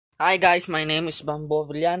Hi guys, my name is Bambo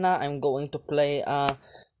Villana. I'm going to play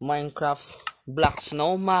Minecraft Black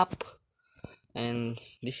Snow map, and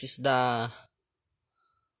this is the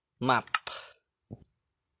map.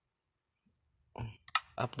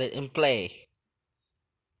 Update and play.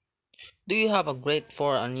 Do you have a great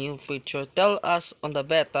for a new feature? Tell us on the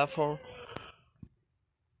beta for.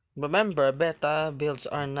 Remember, beta builds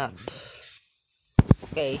are not.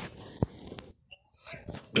 Okay.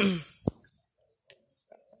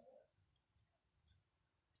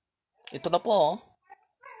 Ito na po. Oh.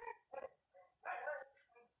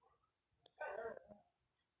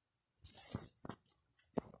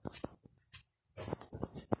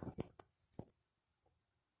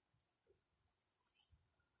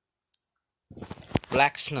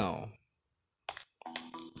 Black Snow.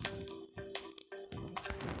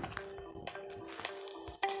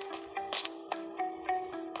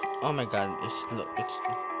 Oh my god, it's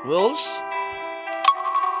rules.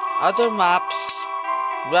 Other maps.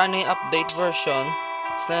 Granny update version.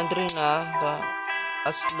 Slendrina, the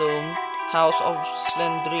Asylum, House of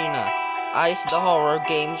Slendrina, Ice the Horror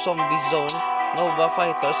Game, Zombie Zone, Nova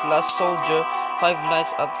Fighters, Last Soldier, Five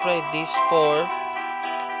Nights at Freddy's 4,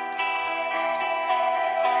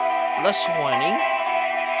 Last Warning.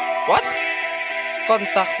 What?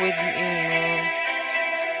 Contact with email.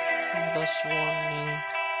 Last Warning.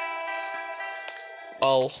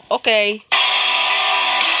 Oh, okay.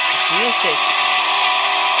 Music.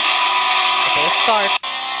 Okay, let's start.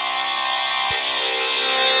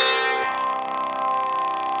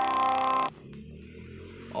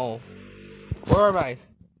 Oh, where am I?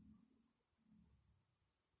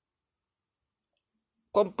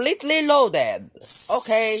 Completely loaded.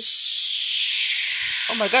 Okay.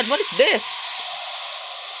 Oh my god, what is this?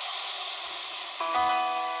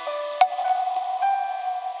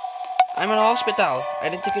 I'm in a hospital. I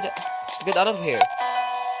need to get out of here.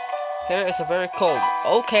 Here is a very cold.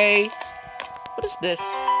 Okay. What is this?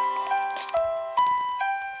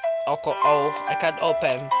 Oh, I can't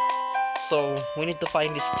open. So we need to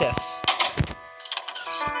find this chest.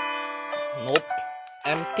 Nope.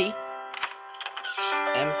 Empty.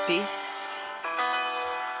 Empty.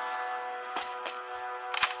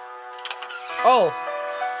 Oh!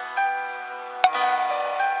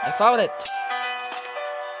 I found it.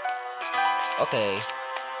 Okay.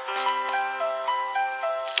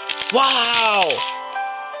 Wow!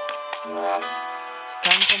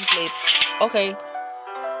 Scan complete. Okay.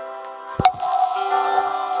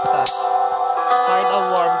 Task. Find a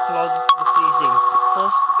warm cloud for freezing.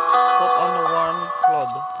 First, put on the warm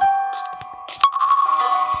cloud.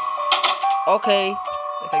 Okay.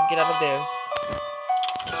 I can get out of there.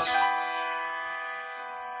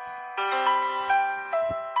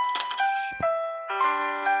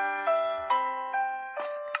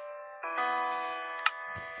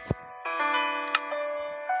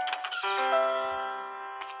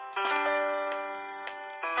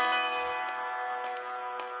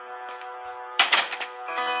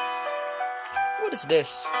 What is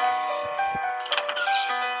this?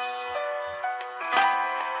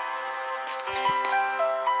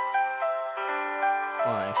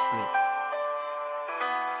 Oh, I sleep.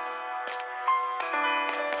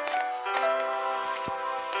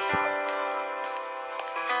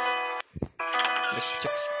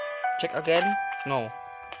 Let's check again. No.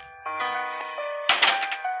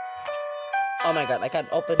 Oh my god, I can't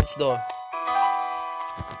open this door.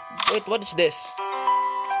 Wait, what is this?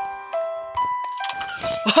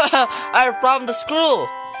 I found the screw!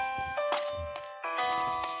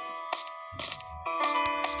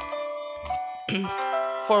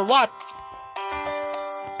 For what?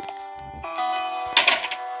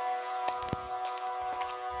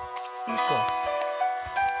 Ito.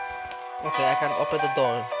 Okay, I can't open the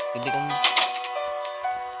door. Hindi ko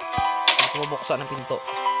mabuksan ang pinto.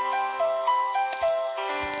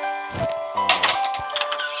 Oh.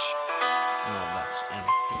 No, that's empty.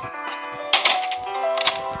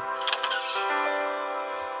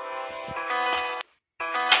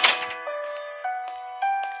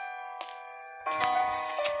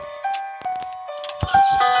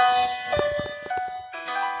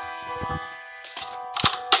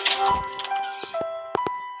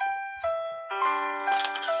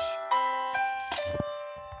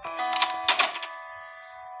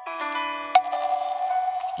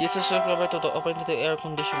 Use a screwdriver to open the air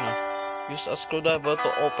conditioner. Use a screwdriver to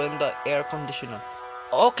open the air conditioner.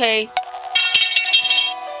 Okay.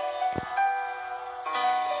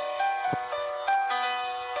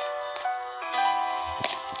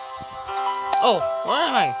 Oh, where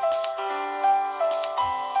am I?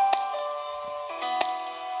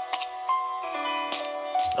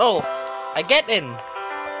 Oh, I get in.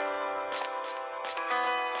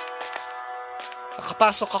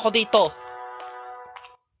 Papasok ako dito.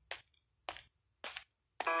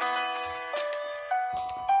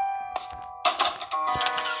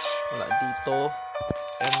 Wala dito.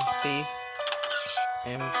 Empty.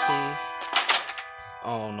 Empty.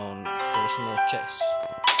 Oh no, there's no chest.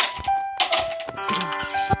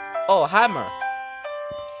 Oh, hammer.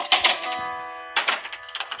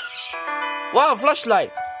 Wow, flashlight.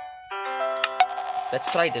 Let's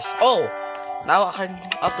try this. Oh, now I can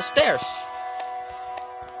up the stairs.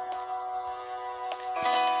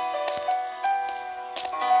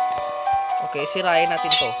 Okay, sirain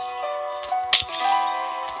natin to.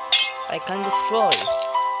 I can destroy.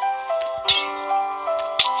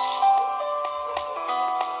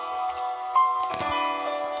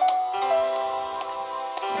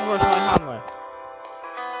 Where's my hammer?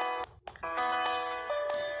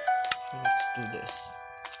 Let's do this.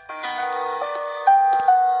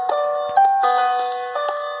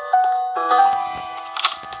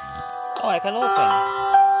 Oh, I can open.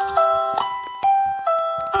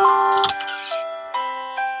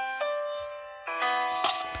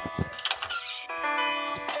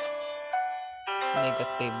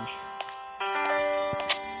 Negative.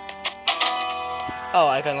 Oh,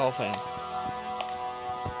 I can open.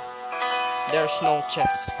 There's no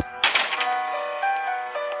chest.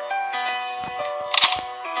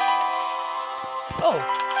 Oh.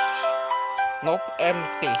 Nope,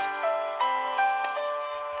 empty.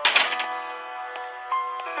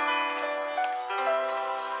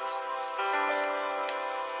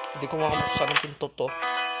 Hindi ko makabuksan ng pinto to.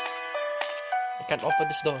 I can't open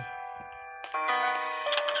this door.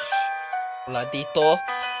 Wala dito.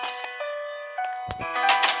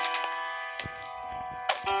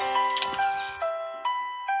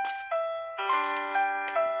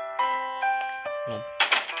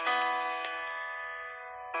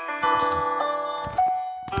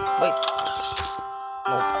 Wait.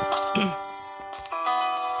 No.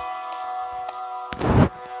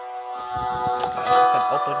 I can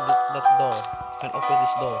open that door. I can open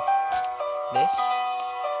this door. This?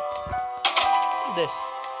 What's this?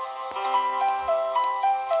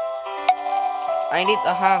 I need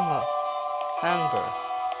a hanger. Hanger.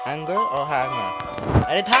 Hanger or hanger?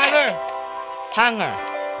 I need hanger! Hanger.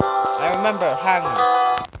 I remember hanger.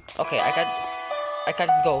 Okay, I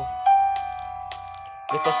can go.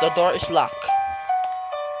 Because the door is locked.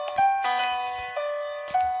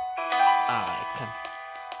 I can.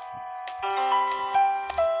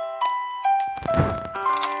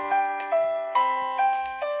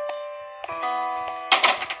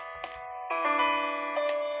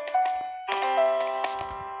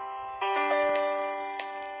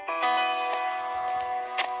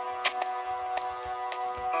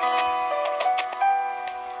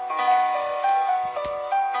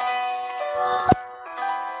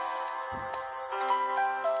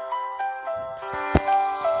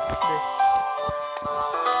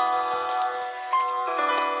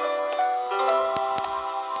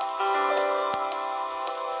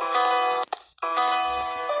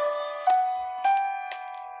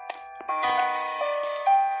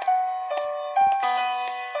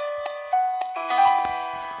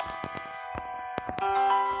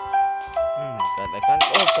 I can't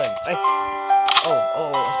open. I can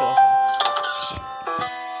open.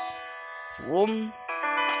 Room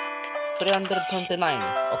 329.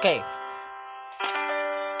 Okay.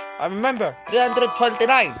 I remember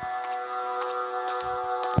 329.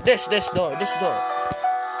 This door.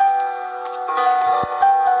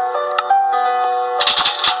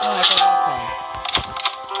 Oh, I can open.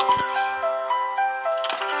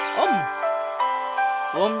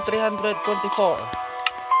 Room 324.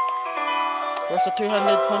 Where's the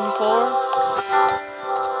 324?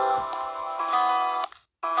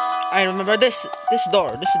 I remember this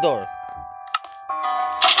door.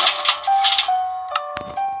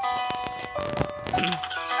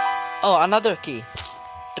 Oh, another key.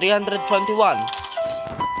 321.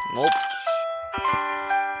 Nope.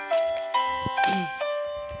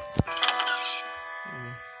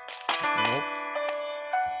 Nope.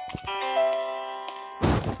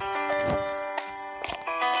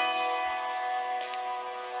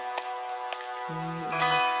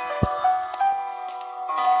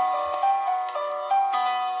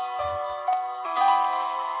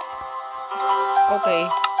 Okay,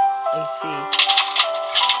 I see.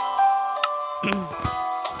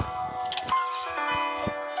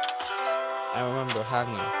 I remember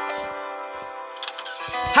hanger.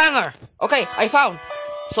 Okay, I found.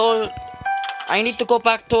 So I need to go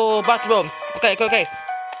back to bathroom. Okay.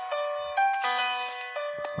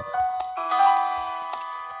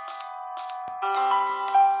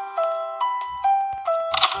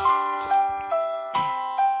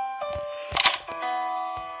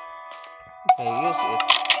 Okay, use it.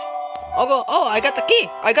 Oh, go. Oh, I got the key.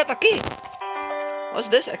 I got the key. What's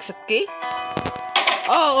this? Exit key?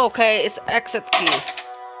 Oh, okay. It's exit key.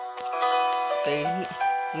 Okay,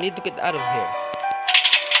 need to get out of here.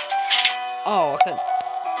 Oh, I can.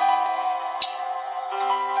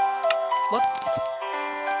 What?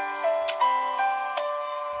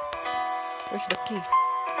 Where's the key?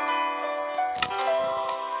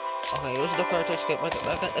 Okay, use the car to escape. I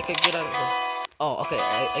can get out of here. Oh, okay.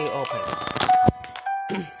 I open.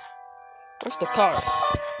 Where's the car?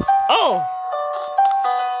 Oh!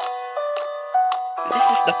 This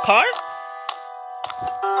is the car?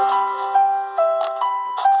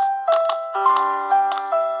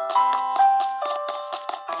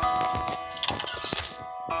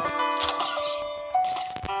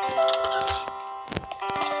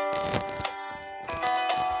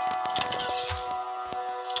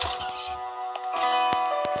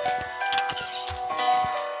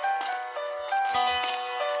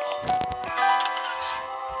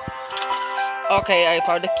 Okay, I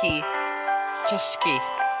found the key. Chess key.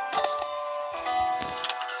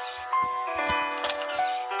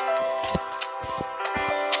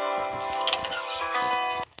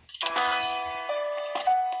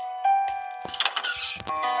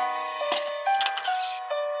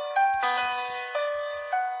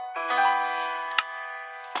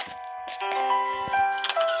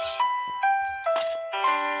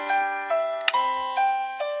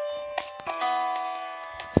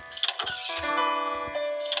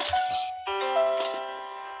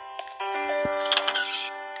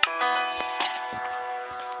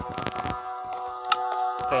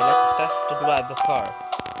 Okay, let's test to drive the car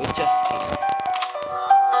with chess key.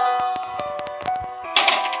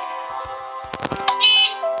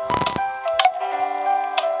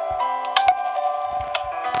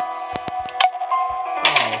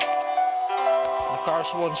 Oh, the cars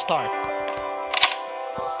won't start.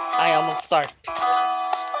 I almost start.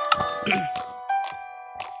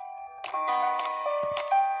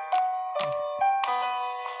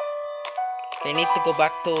 I need to go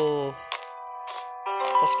back to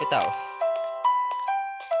hospital.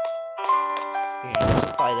 Yeah,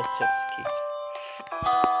 find the chess key.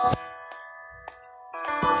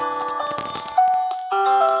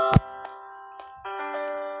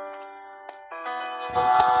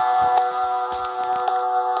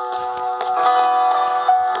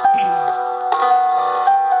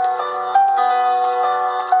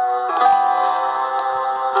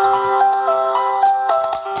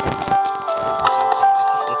 This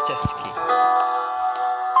is the chess key.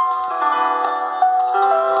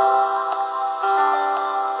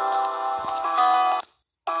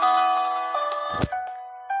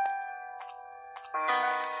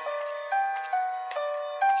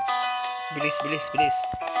 Bilis.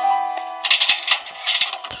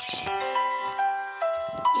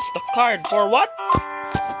 Just the card for what?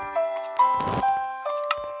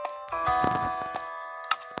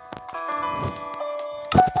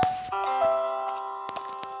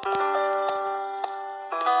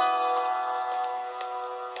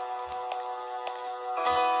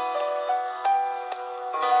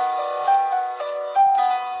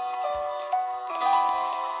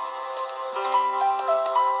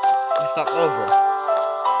 It's not over.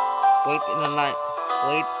 Wait in a line.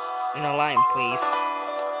 Wait in a line, please.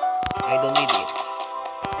 I don't need it.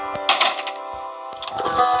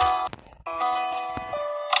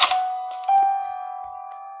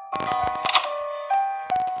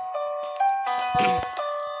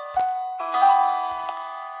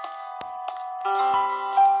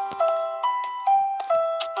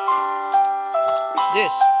 What's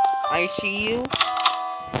this? I see you.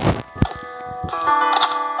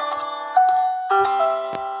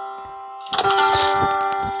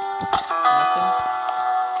 Nothing.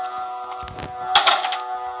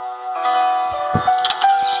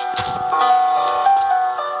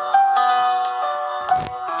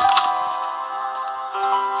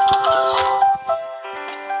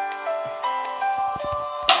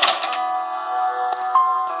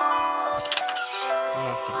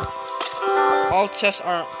 Nothing. All chests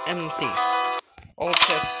are empty. All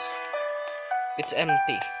chests. It's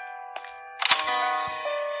empty.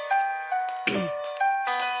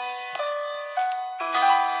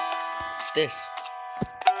 What's this?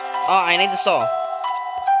 Oh, I need the saw.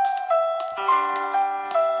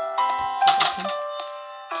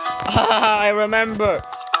 I remember.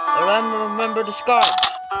 Remember this card.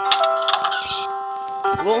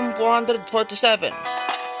 Room 447.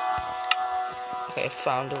 Okay, I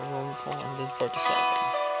found the room 447.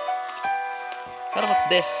 What about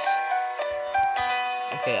this?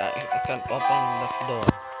 Okay, I can't open that door.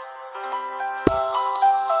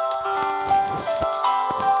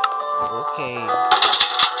 Okay.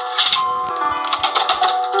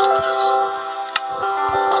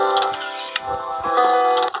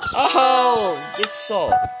 Oh, this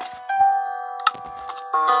saw.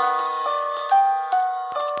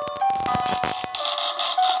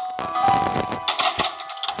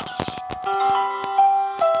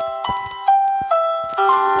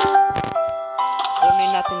 Kunin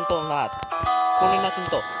natin to lahat. Kunin natin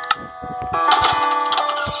to.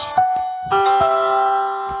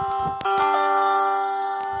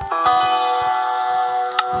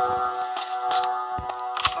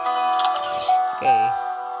 Okay.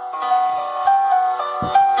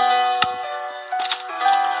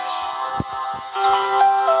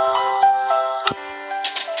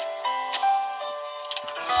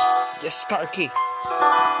 Yes, car key.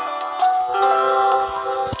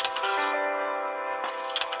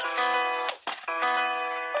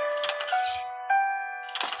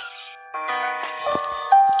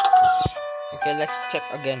 Okay, let's check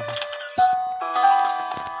again.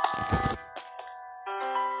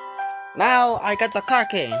 Now I got the car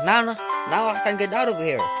key. Now I can get out of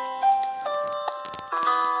here.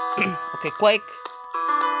 Okay, Quake.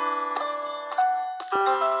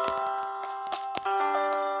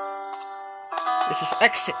 This is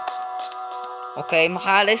exit. Okay,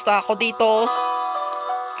 makaalis na ako dito.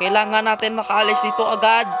 Kailangan natin makaalis dito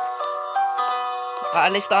agad.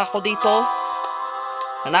 Makaalis na ako dito.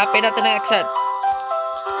 Hanapin natin ang exit.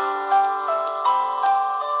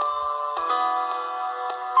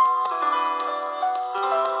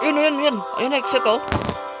 Yun. Ayun, exit, oh.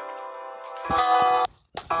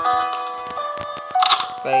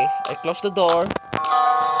 Okay, I close the door.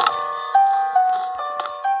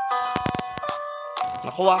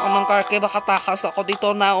 Nakuha ko ng car key. Baka takas ako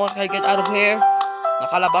dito. Now I get out of here.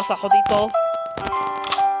 Nakalabas ako dito.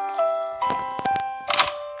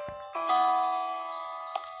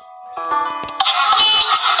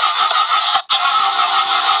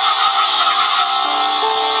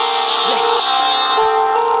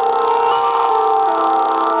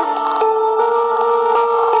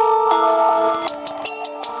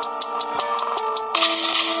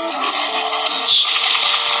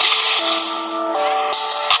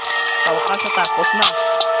 Sa wakas, natapos na.